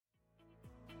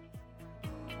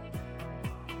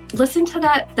listen to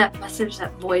that message,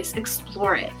 that voice,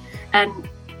 explore it, and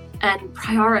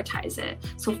prioritize it.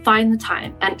 So find the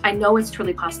time. And I know it's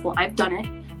truly possible. I've done it.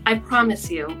 I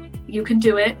promise you, you can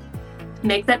do it.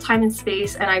 Make that time and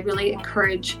space. And I really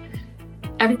encourage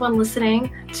everyone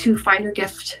listening to find your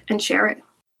gift and share it.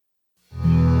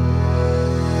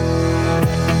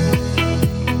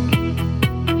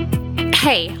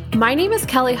 Hey, my name is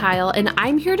Kelly Heil, and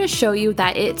I'm here to show you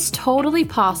that it's totally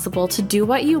possible to do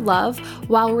what you love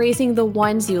while raising the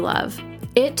ones you love.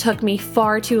 It took me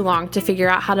far too long to figure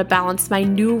out how to balance my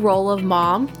new role of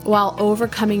mom while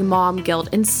overcoming mom guilt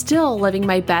and still living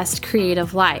my best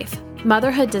creative life.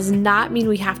 Motherhood does not mean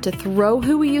we have to throw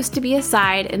who we used to be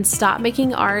aside and stop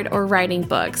making art or writing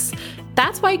books.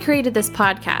 That's why I created this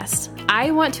podcast.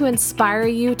 I want to inspire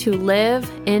you to live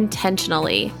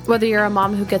intentionally. Whether you're a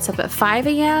mom who gets up at 5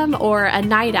 a.m. or a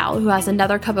night owl who has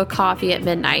another cup of coffee at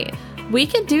midnight, we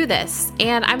can do this,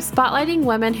 and I'm spotlighting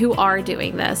women who are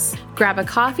doing this. Grab a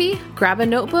coffee, grab a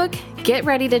notebook, get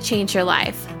ready to change your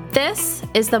life. This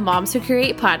is the Moms Who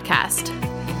Create podcast.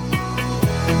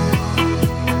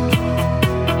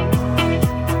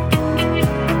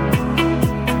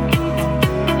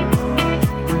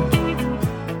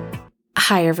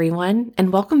 Hi, everyone,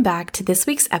 and welcome back to this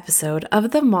week's episode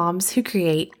of the Moms Who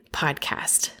Create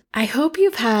podcast. I hope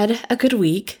you've had a good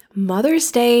week.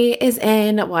 Mother's Day is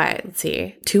in,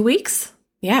 2 weeks?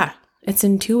 Yeah, it's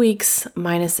in 2 weeks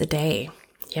minus a day.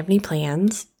 You have any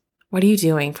plans? What are you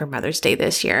doing for Mother's Day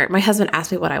this year? My husband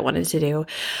asked me what I wanted to do.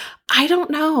 I don't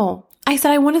know. I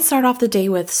said I want to start off the day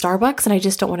with Starbucks, and I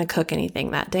just don't want to cook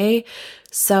anything that day.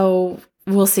 So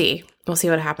we'll see. We'll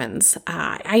see what happens.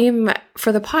 I am,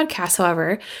 for the podcast,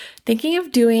 however, thinking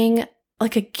of doing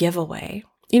like a giveaway.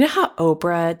 You know how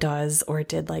Oprah does or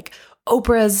did like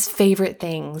Oprah's favorite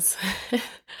things?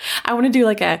 I want to do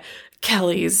like a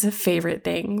Kelly's favorite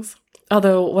things.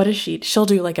 Although, what is she? She'll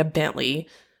do like a Bentley.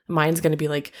 Mine's going to be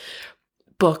like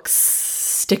books,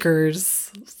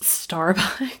 stickers,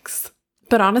 Starbucks.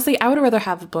 But honestly, I would rather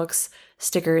have books,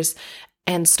 stickers,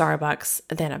 and Starbucks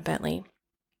than a Bentley.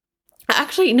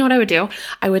 Actually, you know what I would do?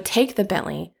 I would take the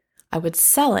Bentley, I would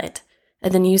sell it,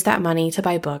 and then use that money to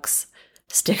buy books,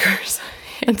 stickers,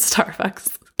 and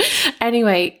Starbucks.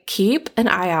 Anyway, keep an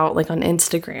eye out like on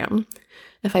Instagram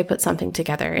if I put something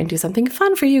together and do something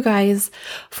fun for you guys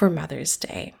for Mother's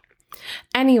Day.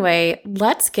 Anyway,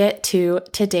 let's get to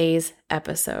today's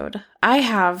episode. I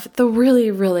have the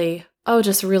really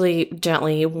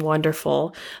gently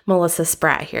wonderful Melissa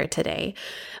Spratt here today.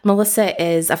 Melissa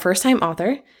is a first-time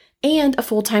author and a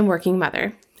full-time working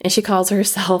mother, and she calls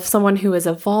herself someone who is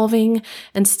evolving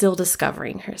and still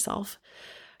discovering herself.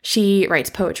 She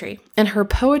writes poetry, and her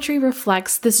poetry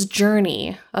reflects this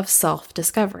journey of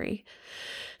self-discovery.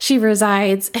 She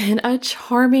resides in a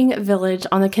charming village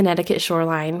on the Connecticut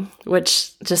shoreline,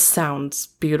 which just sounds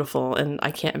beautiful, and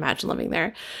I can't imagine living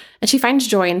there. And she finds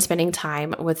joy in spending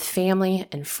time with family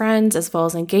and friends, as well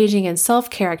as engaging in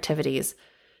self-care activities.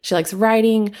 She likes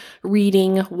writing,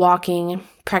 reading, walking,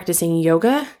 practicing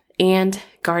yoga, and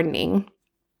gardening.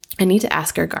 I need to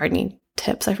ask her gardening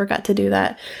tips. I forgot to do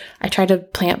that. I tried to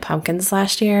plant pumpkins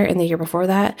last year and the year before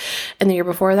that. And the year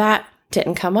before that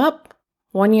didn't come up.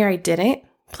 One year I didn't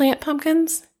plant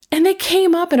pumpkins and they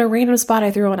came up in a random spot.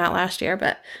 I threw one out last year,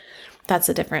 but that's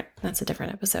a different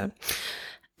episode.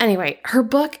 Anyway, her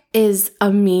book is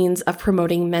a means of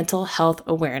promoting mental health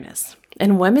awareness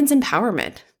and women's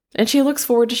empowerment. And she looks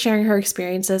forward to sharing her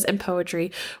experiences and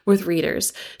poetry with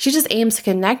readers. She just aims to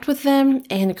connect with them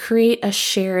and create a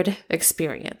shared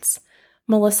experience.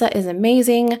 Melissa is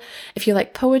amazing. If you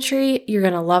like poetry, you're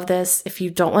going to love this. If you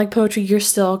don't like poetry, you're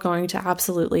still going to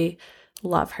absolutely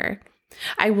love her.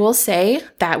 I will say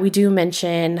that we do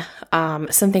mention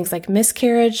some things like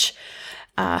miscarriage.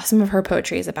 Some of her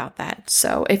poetry is about that.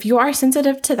 So if you are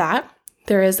sensitive to that,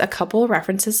 there is a couple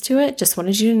references to it. Just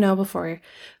wanted you to know before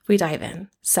we dive in.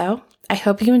 So I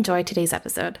hope you enjoyed today's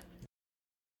episode.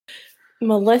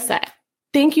 Melissa,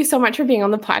 thank you so much for being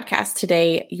on the podcast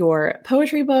today. Your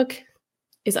poetry book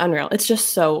is unreal. It's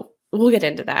just we'll get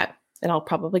into that and I'll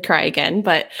probably cry again,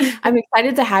 but I'm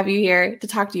excited to have you here to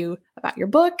talk to you about your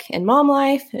book and mom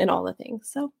life and all the things.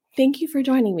 So thank you for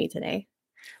joining me today.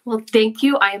 Well, thank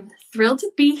you. I am thrilled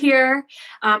to be here.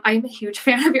 I'm a huge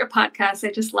fan of your podcast.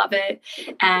 I just love it.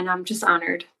 And I'm just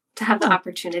honored to have the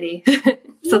opportunity.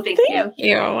 So thank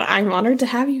you. I'm honored to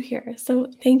have you here.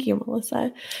 So thank you,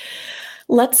 Melissa.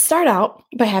 Let's start out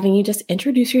by having you just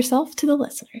introduce yourself to the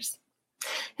listeners.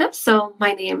 Yep. So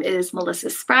my name is Melissa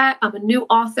Spratt. I'm a new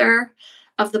author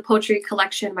of the poetry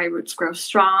collection, My Roots Grow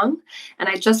Strong. And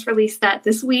I just released that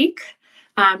this week.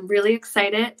 I'm really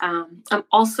excited. I'm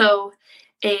also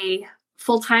a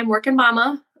full-time working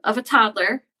mama of a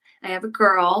toddler. I have a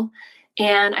girl,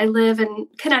 and I live in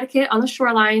Connecticut on the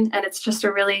shoreline, and it's just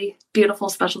a really beautiful,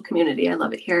 special community. I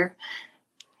love it here.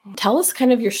 Tell us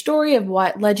kind of your story of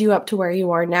what led you up to where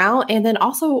you are now, and then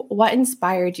also what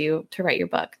inspired you to write your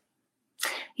book.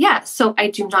 Yeah, so I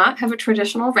do not have a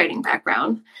traditional writing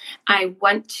background. I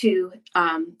went to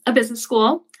a business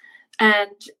school,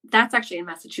 and that's actually in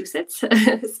Massachusetts,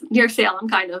 near Salem,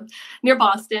 kind of, near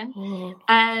Boston. Oh.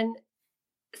 And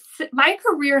my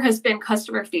career has been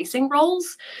customer-facing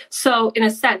roles. So in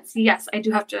a sense, yes, I do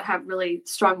have to have really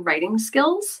strong writing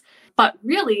skills. But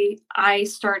really, I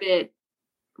started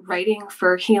writing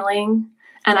for healing,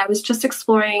 and I was just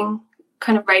exploring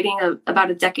kind of writing about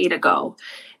a decade ago.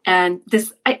 And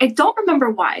this, I don't remember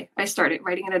why I started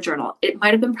writing in a journal. It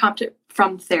might have been prompted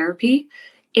from therapy.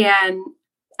 And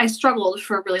I struggled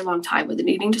for a really long time with an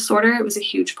eating disorder. It was a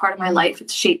huge part of my life.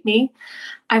 It's shaped me.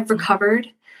 I've recovered.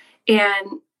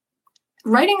 And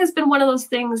writing has been one of those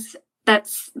things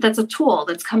that's a tool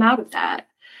that's come out of that.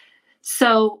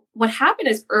 So what happened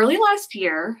is early last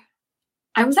year,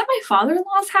 I was at my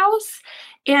father-in-law's house,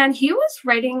 and he was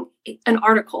writing an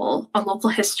article on local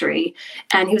history,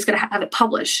 and he was going to have it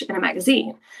published in a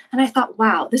magazine. And I thought,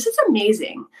 wow, this is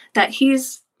amazing that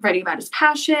he's writing about his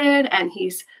passion and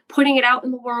he's putting it out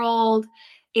in the world.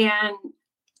 And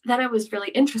then I was really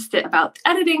interested about the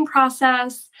editing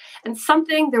process, and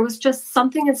there was just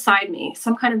something inside me,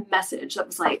 some kind of message that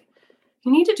was like,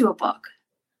 you need to do a book.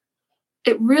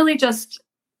 It really just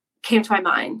came to my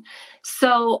mind.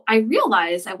 So I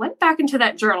realized I went back into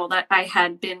that journal that I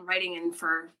had been writing in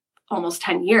for almost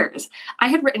 10 years. I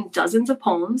had written dozens of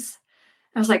poems.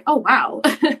 I was like, oh, wow.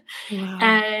 Wow.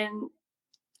 And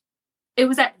it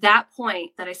was at that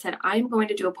point that I said, I'm going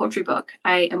to do a poetry book.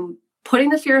 I am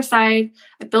putting the fear aside.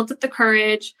 I built up the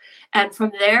courage. And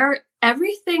from there,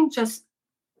 everything just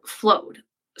flowed.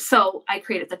 So I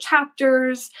created the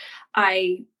chapters.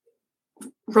 I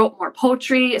wrote more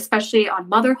poetry, especially on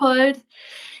motherhood.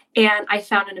 And I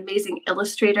found an amazing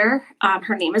illustrator.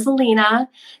 Her name is Alina.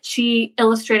 She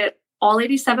illustrated all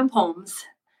 87 poems,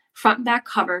 front and back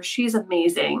cover. She's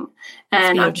amazing.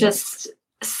 And I'm just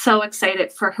so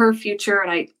excited for her future.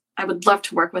 And I would love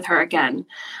to work with her again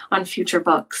on future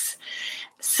books.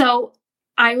 So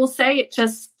I will say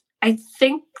I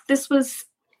think this was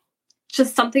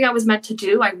just something I was meant to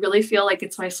do. I really feel like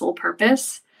it's my sole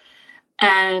purpose.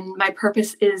 And my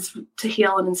purpose is to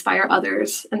heal and inspire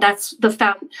others. And that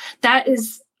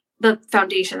is the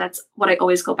foundation. That's what I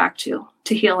always go back to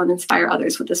heal and inspire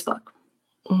others with this book.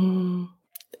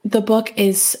 The book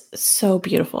is so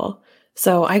beautiful.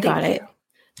 So I got it.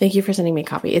 Thank you for sending me a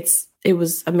copy. It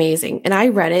was amazing. And I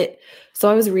read it. So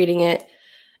I was reading it.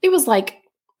 It was like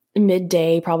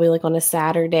midday, probably like on a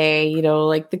Saturday,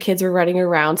 like the kids were running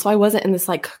around. So I wasn't in this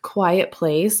like quiet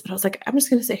place, but I was like, I'm just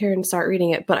going to sit here and start reading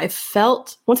it. But I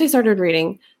felt, once I started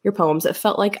reading your poems, it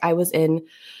felt like I was in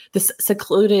this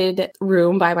secluded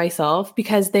room by myself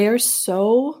because they are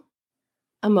so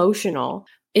emotional.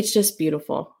 It's just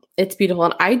beautiful. It's beautiful.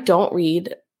 And I don't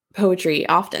read poetry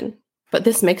often, but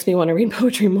this makes me want to read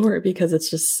poetry more because it's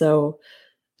just so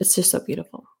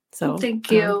beautiful. So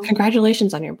thank you.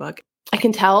 Congratulations on your book. I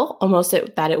can tell almost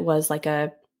that it was like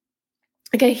a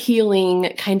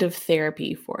healing kind of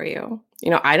therapy for you.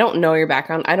 I don't know your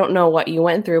background. I don't know what you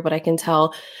went through, but I can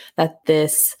tell that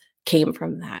this came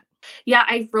from that. Yeah,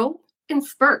 I wrote in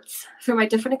spurts through my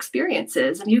different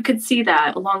experiences, and you could see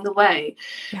that along the way.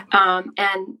 Yeah.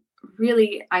 And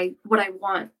really, what I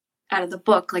want out of the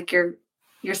book, like you're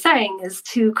saying, is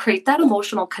to create that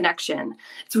emotional connection.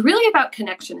 It's really about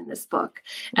connection in this book.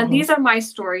 And these are my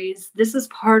stories. This is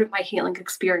part of my healing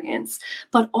experience.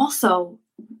 But also,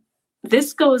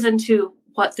 this goes into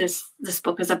what this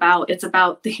book is about. It's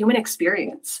about the human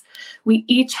experience. We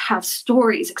each have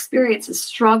stories, experiences,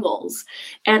 struggles.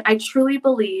 And I truly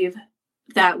believe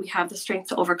that we have the strength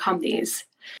to overcome these.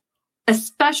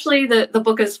 Especially the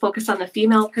book is focused on the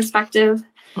female perspective.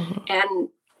 And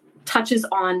touches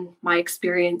on my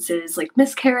experiences like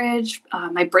miscarriage,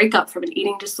 my breakup from an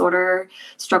eating disorder,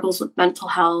 struggles with mental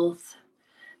health,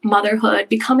 motherhood,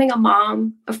 becoming a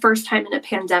mom, a first time in a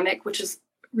pandemic, which is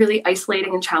really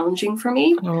isolating and challenging for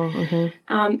me.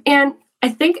 And I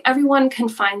think everyone can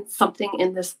find something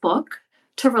in this book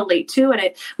to relate to.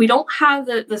 And we don't have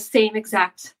the same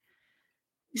exact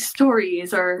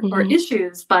stories or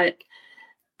issues, but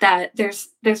that there's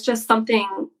just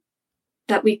something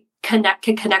that we can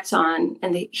connect on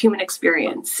in the human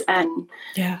experience. And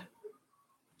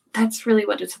that's really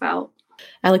what it's about.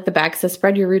 I like the back. So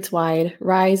spread your roots wide,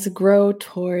 rise, grow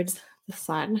towards the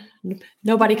sun.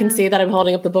 Nobody can see that I'm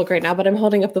holding up the book right now, but I'm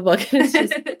holding up the book and it's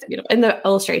just beautiful. And the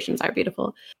illustrations are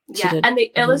beautiful. Yeah. And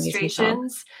the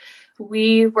illustrations,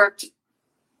 we worked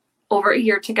over a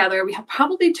year together. We have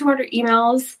probably 200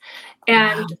 emails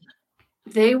and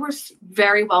they were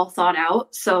very well thought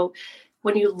out. So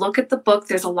when you look at the book,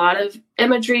 there's a lot of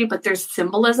imagery, but there's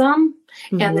symbolism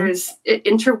and it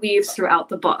interweaves throughout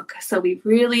the book. So we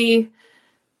really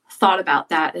thought about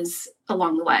that as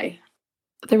along the way.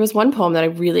 There was one poem that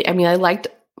I liked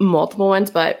multiple ones,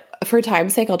 but for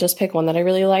time's sake, I'll just pick one that I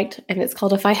really liked. And it's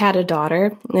called If I Had a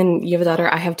Daughter. And you have a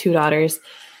daughter. I have 2 daughters.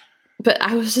 But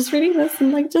I was just reading this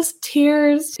and like just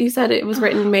tears. You said it was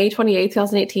written May 28th,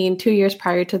 2018, 2 years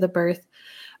prior to the birth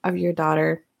of your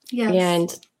daughter. Yes.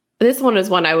 And this one is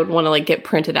one I would want to like get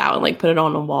printed out and like put it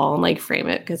on a wall and like frame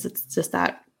it because it's just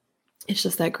that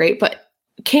great. But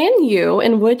can you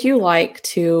and would you like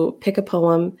to pick a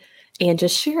poem and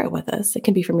just share it with us? It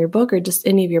can be from your book or just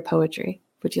any of your poetry.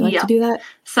 Would you like to do that?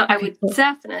 So I would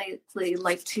definitely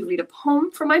like to read a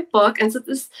poem from my book. And so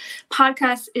this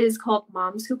podcast is called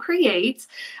Moms Who Create.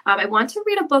 I want to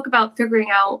read a book about figuring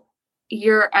out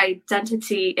your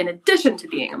identity in addition to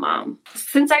being a mom.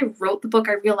 Since I wrote the book,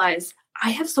 I realized I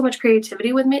have so much creativity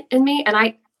in me. And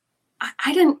I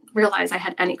didn't realize I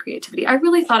had any creativity. I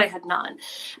really thought I had none.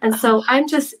 And so I'm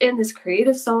just in this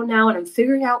creative zone now and I'm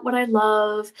figuring out what I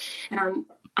love and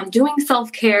I'm doing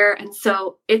self-care. And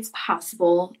so it's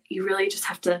possible. You really just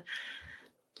have to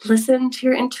listen to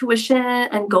your intuition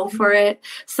and go for it.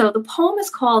 So the poem is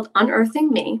called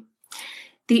Unearthing Me.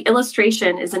 The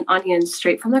illustration is an onion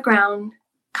straight from the ground,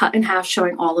 cut in half,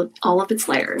 showing all of its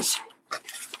layers.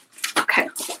 Okay.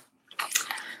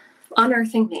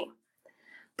 Unearthing Me.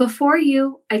 Before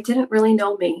you, I didn't really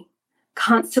know me,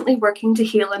 constantly working to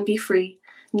heal and be free,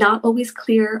 not always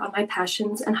clear on my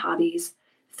passions and hobbies,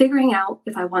 figuring out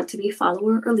if I want to be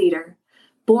follower or leader,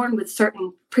 born with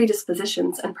certain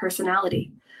predispositions and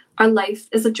personality. Our life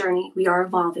is a journey we are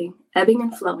evolving, ebbing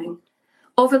and flowing.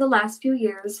 Over the last few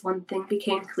years, one thing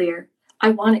became clear.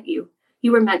 I wanted you.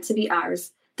 You were meant to be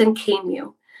ours. Then came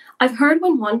you. I've heard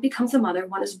when one becomes a mother,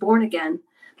 one is born again.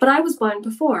 But I was born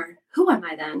before. Who am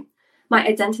I then? My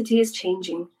identity is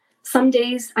changing. Some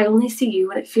days I only see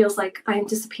you and it feels like I am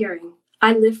disappearing.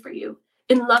 I live for you.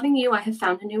 In loving you, I have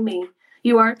found a new me.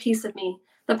 You are a piece of me.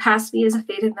 The past me is a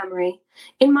faded memory.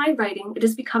 In my writing, it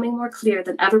is becoming more clear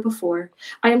than ever before.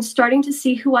 I am starting to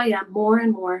see who I am more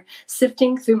and more,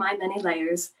 sifting through my many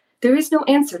layers. There is no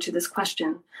answer to this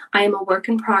question. I am a work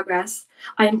in progress.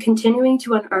 I am continuing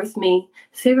to unearth me,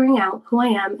 figuring out who I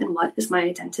am and what is my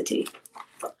identity.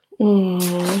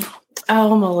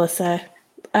 Oh, Melissa.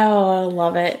 Oh, I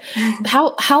love it.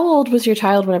 How old was your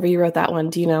child whenever you wrote that one?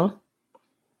 Do you know?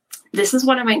 This is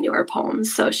one of my newer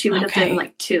poems, so she would have been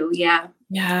like 2, yeah.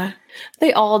 Yeah,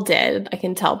 they all did, I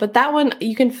can tell. But that one,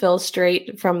 you can feel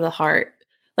straight from the heart.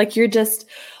 Like you're just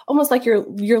almost like you're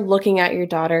looking at your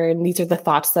daughter and these are the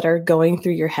thoughts that are going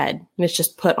through your head and it's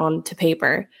just put onto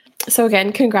paper. So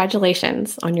again,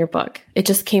 congratulations on your book. It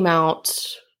just came out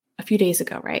a few days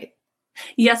ago, right?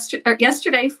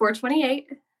 Yesterday, 4/28.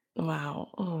 Wow.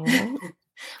 Oh.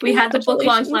 We had the book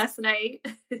launch last night.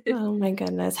 Oh my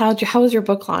goodness. How was your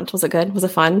book launch? Was it good? Was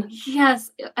it fun?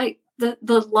 Yes.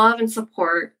 The love and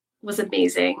support was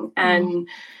amazing. And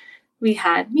we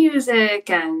had music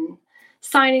and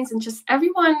signings and just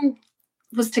everyone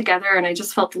was together and I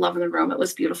just felt the love in the room. It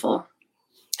was beautiful.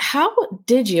 How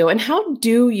did you and how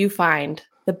do you find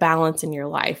the balance in your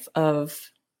life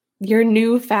of your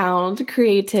newfound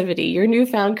creativity, your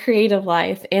newfound creative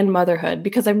life and motherhood?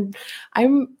 Because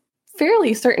I'm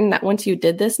fairly certain that once you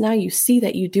did this, now you see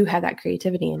that you do have that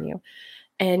creativity in you.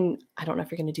 And I don't know if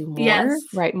you're going to do more,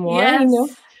 write more, yes. you know?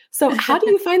 So how do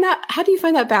you find that? How do you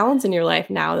find that balance in your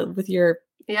life now with your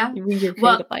creative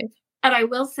life? And I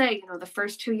will say, the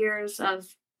first 2 years of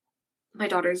my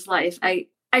daughter's life, I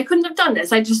couldn't have done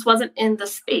this. I just wasn't in the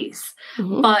space.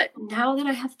 Mm-hmm. But now that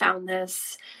I have found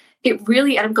this, it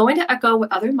really, and I'm going to echo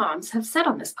what other moms have said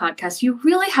on this podcast, you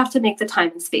really have to make the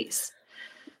time and space.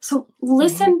 So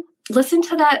listen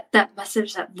to that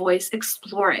message, that voice,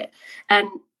 explore it and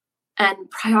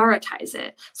prioritize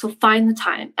it. So find the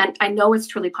time. And I know it's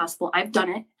truly possible. I've done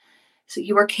it. So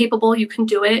you are capable. You can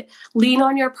do it. Lean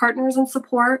on your partners and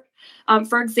support.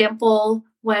 For example,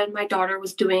 when my daughter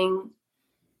was doing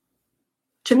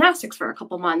gymnastics for a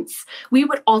couple months, we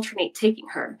would alternate taking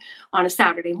her on a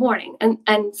Saturday morning.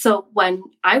 And so when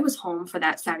I was home for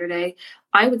that Saturday,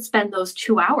 I would spend those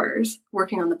 2 hours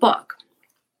working on the book.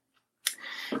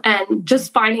 And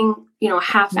just finding, a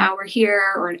half hour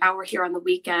here or an hour here on the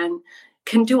weekend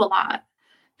can do a lot.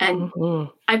 And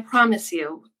I promise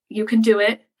you, you can do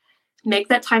it. make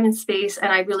that time and space.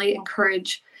 And I really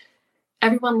encourage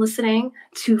everyone listening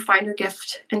to find your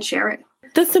gift and share it.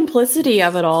 The simplicity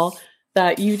of it all,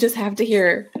 that you just have to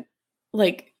hear,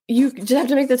 like, you just have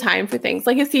to make the time for things.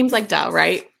 Like, it seems like duh,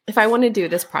 right? If I want to do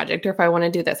this project, or if I want to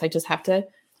do this, I just have to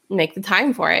make the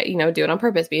time for it, do it on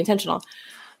purpose, be intentional.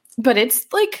 But it's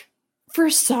like, for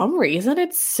some reason,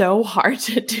 it's so hard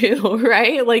to do,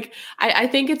 right? Like, I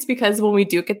think it's because when we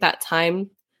do get that time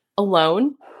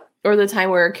alone, or the time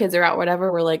where our kids are out,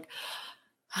 whatever, we're like,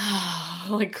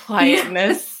 like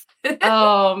quietness. Yeah.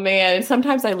 Oh man.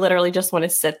 Sometimes I literally just want to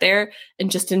sit there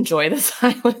and just enjoy the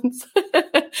silence.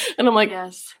 And I'm like,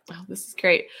 yes, oh, this is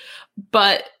great.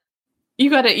 But you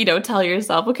got to, tell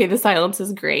yourself, okay, the silence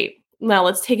is great. Now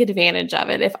let's take advantage of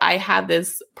it. If I have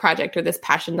this project or this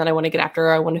passion that I want to get after,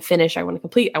 or I want to finish, I want to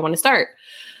complete, I want to start,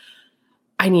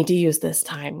 I need to use this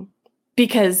time.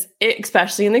 Because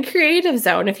especially in the creative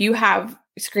zone, if you have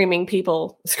screaming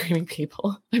people,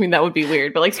 I mean, that would be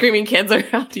weird, but like screaming kids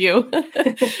around you,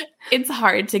 it's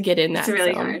hard to get in that zone. It's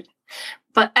really hard.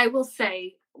 But I will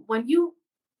say, when you're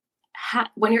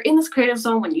in this creative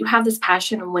zone, when you have this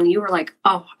passion, and when you were like,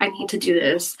 oh, I need to do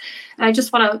this, and I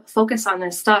just want to focus on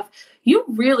this stuff,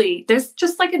 there's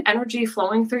just like an energy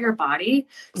flowing through your body.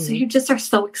 Mm-hmm. So you just are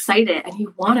so excited, and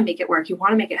you want to make it work. You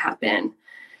want to make it happen.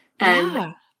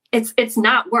 And it's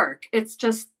not work. It's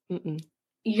just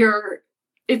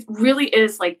it really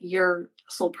is like your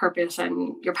sole purpose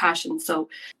and your passion. So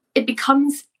it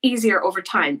becomes easier over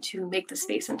time to make the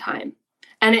space and time.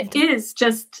 And it is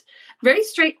just very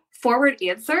straightforward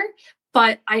answer.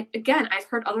 But I've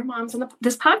heard other moms on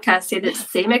this podcast say the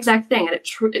same exact thing. And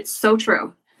it's so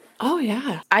true. Oh,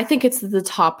 yeah. I think it's the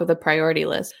top of the priority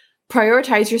list.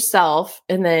 Prioritize yourself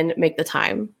and then make the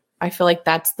time. I feel like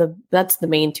that's the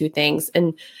main two things.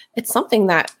 And it's something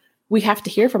that we have to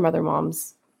hear from other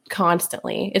moms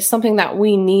constantly. It's something that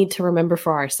we need to remember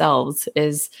for ourselves,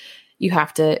 is you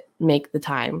have to make the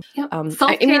time. Yep.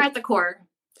 Self-care at the core.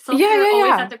 Self-care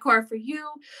always at the core for you,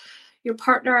 your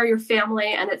partner, your family.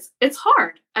 And it's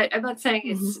hard. I'm not saying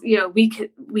it's,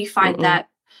 we find that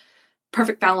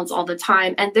perfect balance all the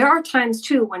time. And there are times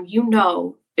too when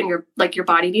and your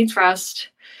body needs rest.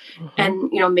 And,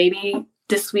 maybe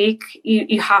this week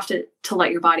you have to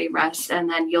let your body rest, and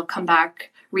then you'll come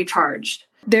back recharged.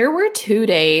 There were 2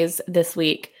 days this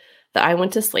week that I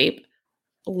went to sleep.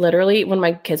 Literally, when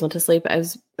my kids went to sleep, I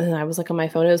was like on my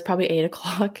phone. It was probably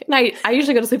 8:00. And I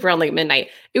usually go to sleep around like midnight.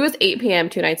 It was 8 p.m.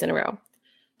 2 nights in a row.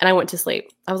 And I went to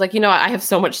sleep. I was like, I have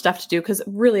so much stuff to do, because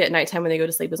really at nighttime when they go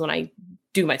to sleep is when I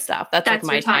do my stuff. That's like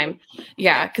my time.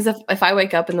 Yeah. Because if I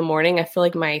wake up in the morning, I feel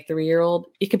like my 3-year-old,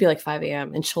 it could be like 5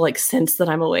 a.m. and she'll like sense that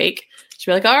I'm awake.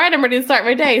 She'll be like, all right, I'm ready to start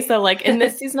my day. So like in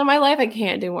this season of my life, I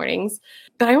can't do mornings.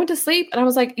 But I went to sleep and I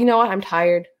was like, you know what? I'm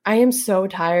tired. I am so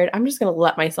tired. I'm just going to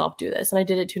let myself do this. And I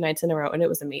did it 2 nights in a row, and it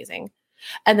was amazing.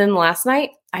 And then last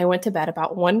night I went to bed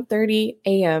about 1:30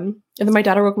 a.m. And then my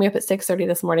daughter woke me up at 6:30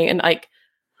 this morning. And like,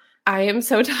 I am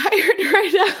so tired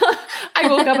right now. I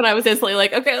woke up and I was instantly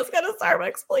like, okay, let's go to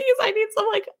Starbucks, please. I need some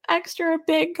like extra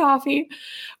big coffee.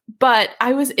 But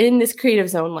I was in this creative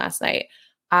zone last night.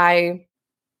 I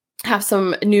have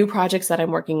some new projects that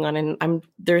I'm working on, and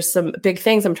there's some big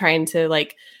things I'm trying to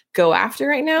like go after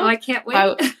right now. Oh, I can't wait.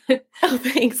 Oh,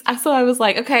 thanks. So I was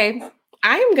like, okay,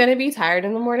 I'm going to be tired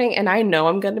in the morning, and I know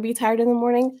I'm going to be tired in the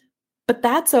morning, but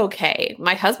that's okay.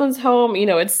 My husband's home,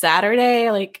 it's Saturday.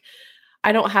 Like,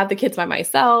 I don't have the kids by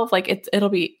myself. Like it's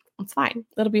fine.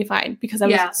 It'll be fine, because I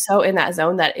was so in that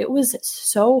zone that it was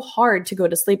so hard to go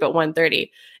to sleep at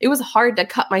 1:30. It was hard to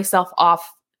cut myself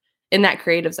off in that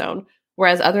creative zone.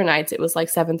 Whereas other nights it was like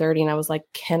 7:30 and I was like,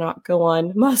 cannot go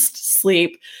on, must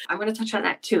sleep. I'm going to touch on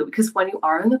that too, because when you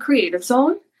are in the creative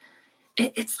zone,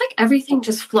 it's like everything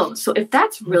just flows. So if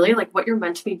that's really like what you're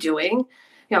meant to be doing,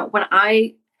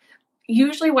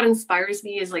 usually what inspires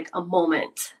me is like a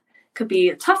moment. Could be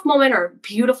a tough moment or a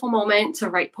beautiful moment to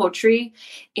write poetry.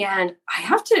 And I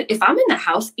have to, if I'm in the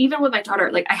house, even with my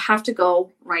daughter, like I have to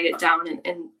go write it down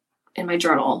in my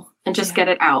journal and just get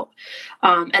it out.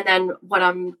 And then when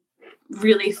I'm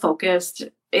really focused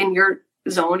in your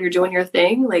zone, you're doing your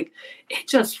thing, like it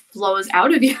just flows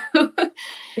out of you.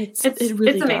 It's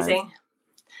amazing.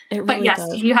 But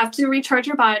yes, you have to recharge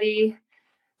your body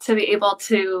to be able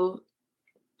to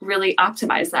really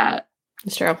optimize that.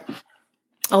 It's true.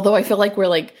 Although I feel like we're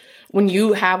like, when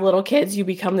you have little kids, you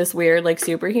become this weird, like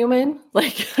superhuman.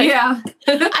 Like, yeah,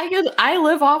 I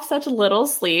live off such little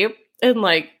sleep, and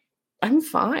like, I'm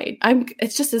fine.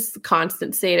 It's just this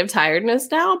constant state of tiredness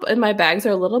now, and my bags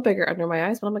are a little bigger under my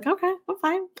eyes, but I'm like, okay, I'm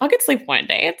fine. I'll get sleep one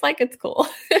day. It's like, it's cool.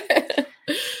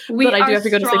 But I do have to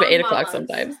go to sleep at 8:00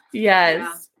 sometimes.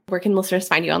 Yes. Where can listeners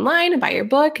find you online and buy your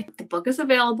book? The book is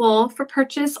available for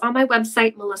purchase on my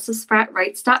website,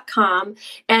 melissasprattwrites.com,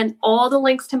 and all the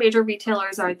links to major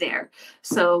retailers are there.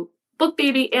 So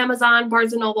BookBaby, Amazon,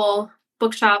 Barnes & Noble,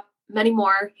 Bookshop, many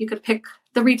more. You could pick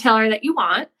the retailer that you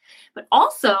want. But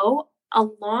also,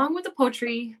 along with the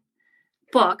poetry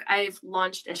book, I've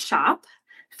launched a shop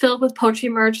filled with poetry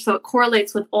merch, so it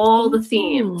correlates with all the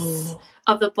themes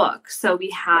of the book. So we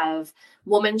have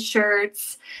women's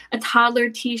shirts, a toddler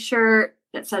t-shirt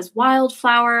that says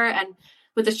wildflower, and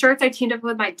with the shirts I teamed up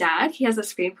with my dad. He has a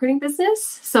screen printing business,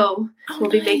 so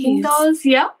we'll be making those.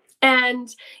 Yep.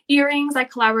 And earrings, I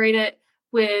collaborated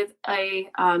with a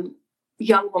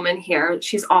young woman here.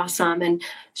 She's awesome, and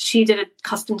she did a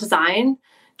custom design,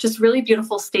 just really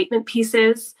beautiful statement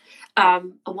pieces, a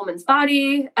woman's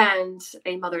body and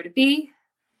a mother to be.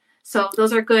 So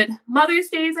those are good Mother's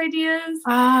Day's ideas.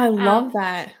 I love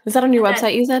that. Is that on your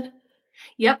website, you said?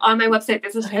 Yep, on my website.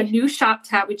 There's a new shop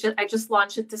tab. I just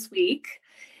launched it this week.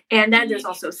 And then there's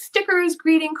also stickers,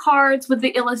 greeting cards with the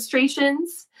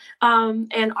illustrations,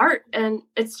 and art. And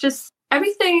it's just,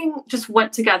 everything just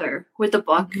went together with the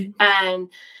book. And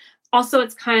also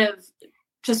it's kind of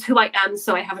just who I am.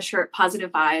 So I have a shirt,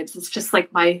 positive vibes. It's just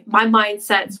like my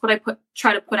mindset. It's what I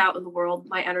try to put out in the world,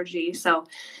 my energy. So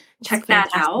check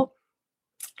that out.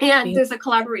 And there's a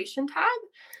collaboration tab.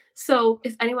 So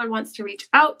if anyone wants to reach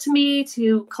out to me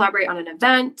to collaborate on an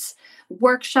event,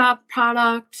 workshop,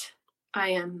 product, I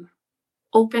am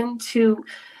open to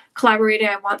collaborating.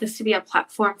 I want this to be a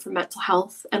platform for mental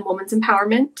health and women's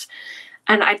empowerment.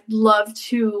 And I'd love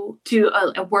to do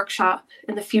a workshop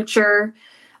in the future.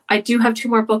 I do have 2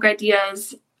 more book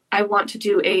ideas. I want to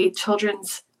do a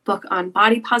children's book on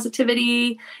body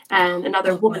positivity and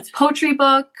another woman's poetry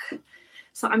book.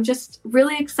 So I'm just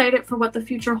really excited for what the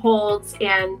future holds.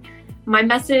 And my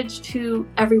message to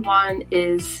everyone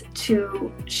is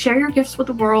to share your gifts with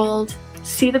the world,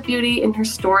 see the beauty in your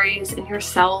stories, in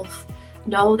yourself,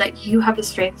 know that you have the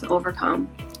strength to overcome.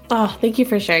 Oh, thank you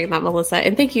for sharing that, Melissa.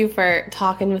 And thank you for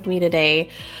talking with me today.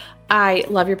 I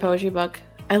love your poetry book.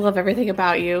 I love everything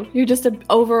about you. You're just an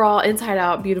overall inside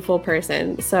out beautiful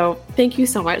person. So thank you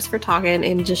so much for talking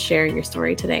and just sharing your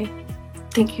story today.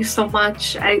 Thank you so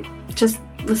much. I just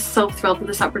was so thrilled with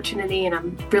this opportunity, and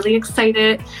I'm really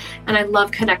excited. And I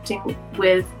love connecting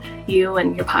with you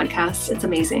and your podcast. It's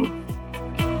amazing.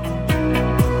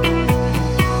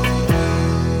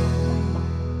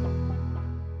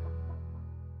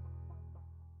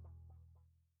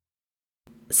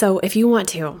 So if you want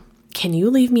to, can you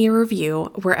leave me a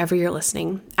review wherever you're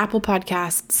listening? Apple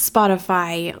Podcasts,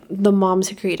 Spotify, the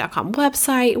momswhocreate.com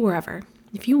website, wherever.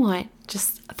 If you want,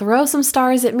 just throw some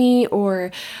stars at me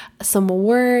or some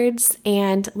words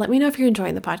and let me know if you're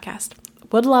enjoying the podcast.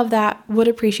 Would love that. Would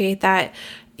appreciate that.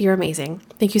 You're amazing.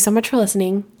 Thank you so much for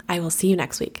listening. I will see you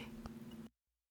next week.